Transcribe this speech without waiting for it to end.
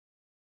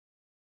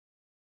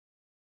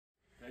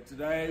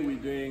Today we're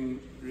doing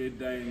Red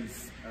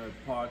Dane's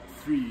part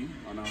 3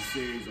 on our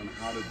series on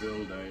how to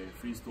build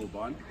a freestall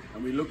barn,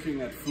 and we're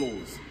looking at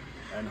floors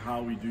and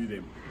how we do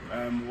them.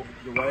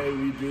 The way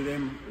we do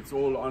them, it's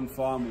all on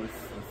farm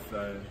with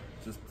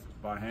just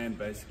by hand,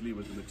 basically,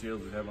 with the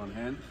materials we have on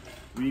hand.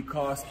 We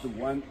cast the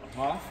one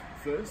half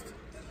first,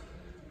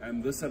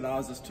 and this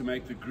allows us to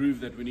make the groove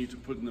that we need to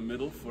put in the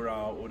middle for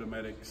our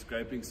automatic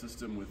scraping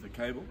system with the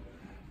cable.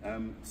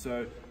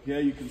 So here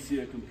you can see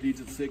a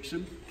completed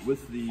section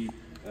with the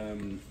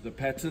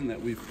pattern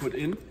that we've put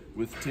in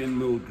with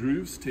 10mm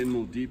grooves,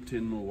 10mm deep,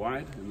 10mm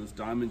wide in this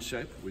diamond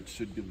shape, which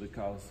should give the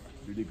cows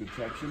really good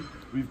traction.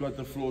 We've got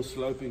the floor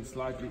sloping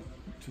slightly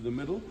to the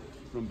middle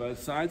from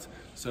both sides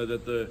so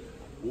that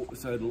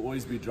it'll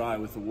always be dry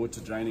with the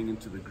water draining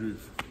into the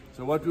groove.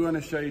 So what we want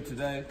to show you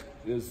today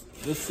is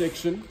this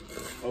section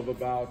of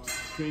about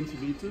 20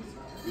 meters.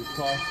 We've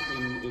cast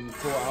in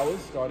 4 hours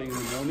starting in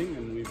the morning,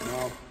 and we've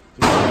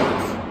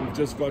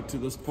just got to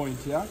this point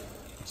here,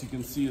 which you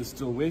can see is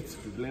still wet.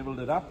 We've leveled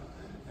it up,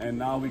 and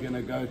now we're going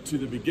to go to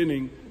the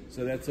beginning.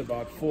 So that's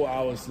about 4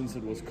 hours since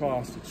it was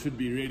cast. It should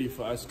be ready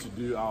for us to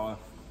do our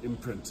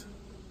imprint.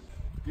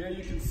 Here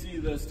you can see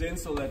the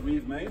stencil that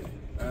we've made.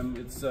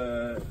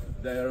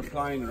 They're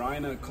applying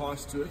Rhino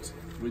cast to it,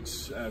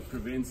 which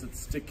prevents it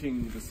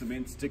sticking, the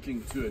cement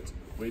sticking to it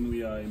when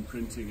we are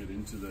imprinting it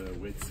into the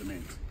wet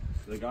cement.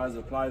 So the guys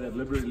apply that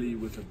liberally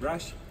with a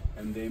brush,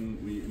 and then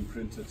we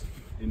imprint it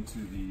into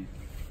the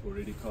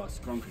already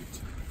cast concrete.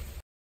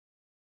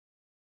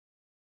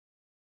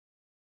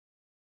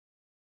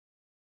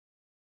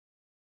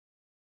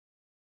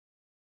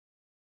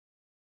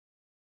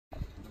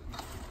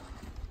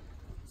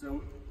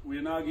 So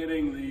we're now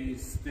getting the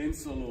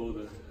stencil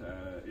or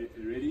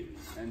ready,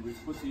 and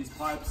we've put these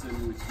pipes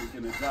in which we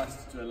can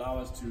adjust to allow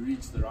us to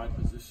reach the right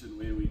position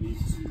where we need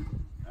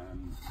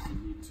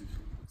to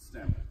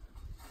stamp.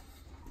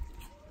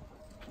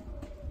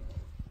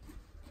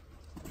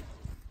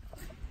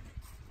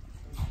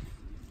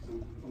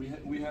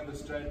 We have a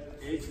straight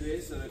edge there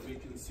so that we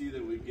can see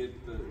that we get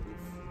the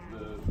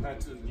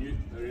pattern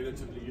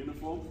relatively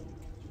uniform.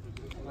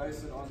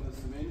 Place it on the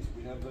cement.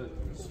 We have the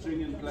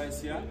string in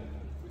place here,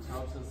 which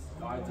helps us,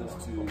 guides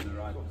us to the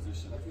right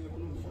position.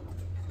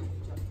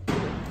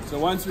 So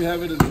once we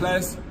have it in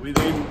place, we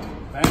then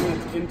bang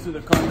it into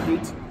the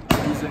concrete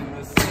using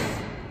this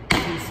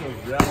piece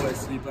of railway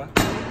sleeper,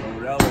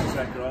 or railway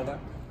track rather,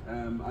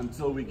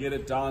 until we get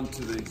it down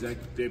to the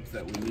exact depth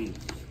that we need.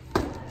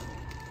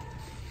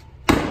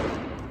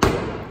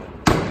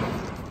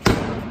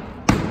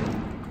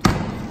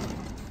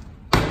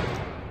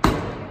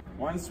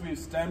 Once we've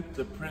stamped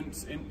the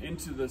prints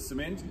into the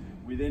cement,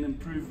 we then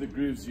improve the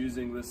grooves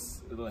using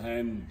this little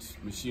hand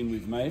machine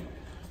we've made.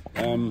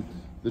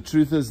 The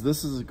truth is,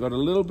 this has got a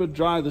little bit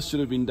dry. This should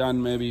have been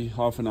done maybe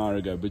half an hour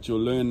ago, but you'll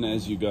learn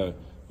as you go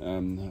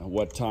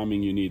what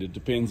timing you need. It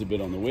depends a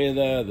bit on the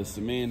weather, the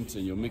cement,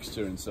 and your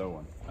mixture, and so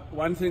on.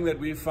 One thing that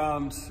we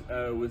found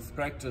with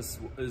practice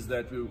is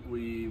that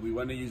we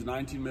want to use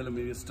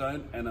 19mm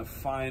stone and a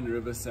fine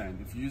river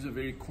sand. If you use a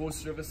very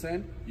coarse river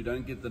sand, you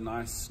don't get the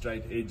nice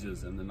straight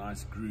edges and the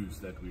nice grooves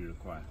that we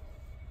require.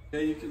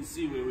 Here you can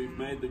see where we've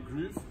made the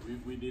groove.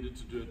 We needed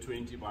to do a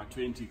 20 by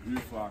 20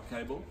 groove for our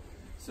cable.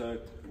 So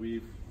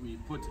we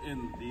put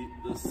in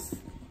this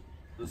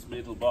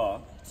metal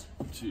bar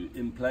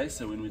in place,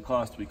 so when we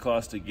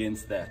cast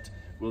against that.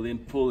 We'll then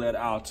pull that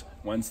out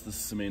once the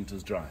cement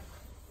is dry.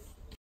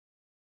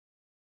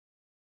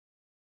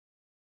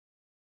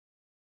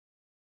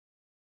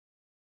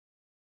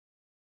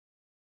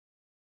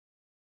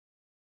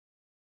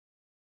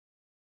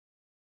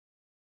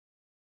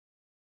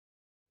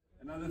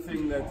 Another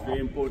thing that's very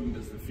important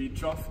is the feed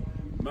trough.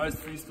 Most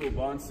freestall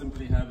barns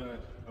simply have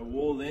a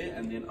wall there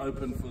and then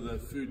open for the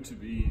food to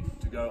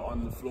go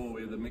on the floor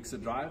where the mixer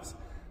drives.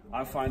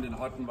 I find in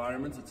hot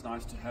environments it's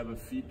nice to have a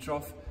feed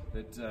trough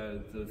that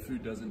the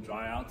food doesn't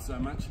dry out so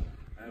much.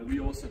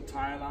 We also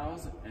tile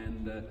ours,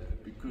 and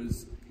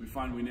because we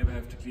find we never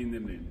have to clean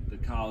them then. The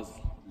cows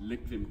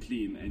lick them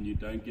clean and you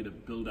don't get a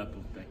build-up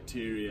of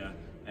bacteria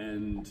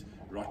and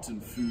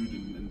rotten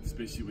food, and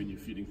especially when you're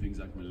feeding things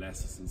like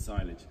molasses and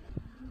silage.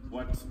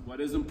 What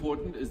is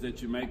important is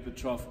that you make the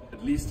trough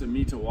at least 1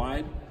 meter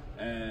wide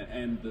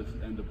and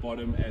the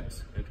bottom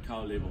at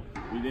cow level.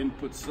 We then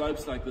put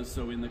slopes like this,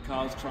 so when the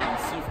cows try and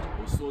sift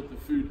or sort the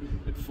food,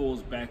 it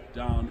falls back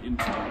down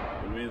into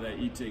where they're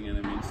eating, and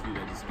eventually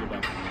they just give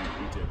up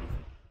and eat everything.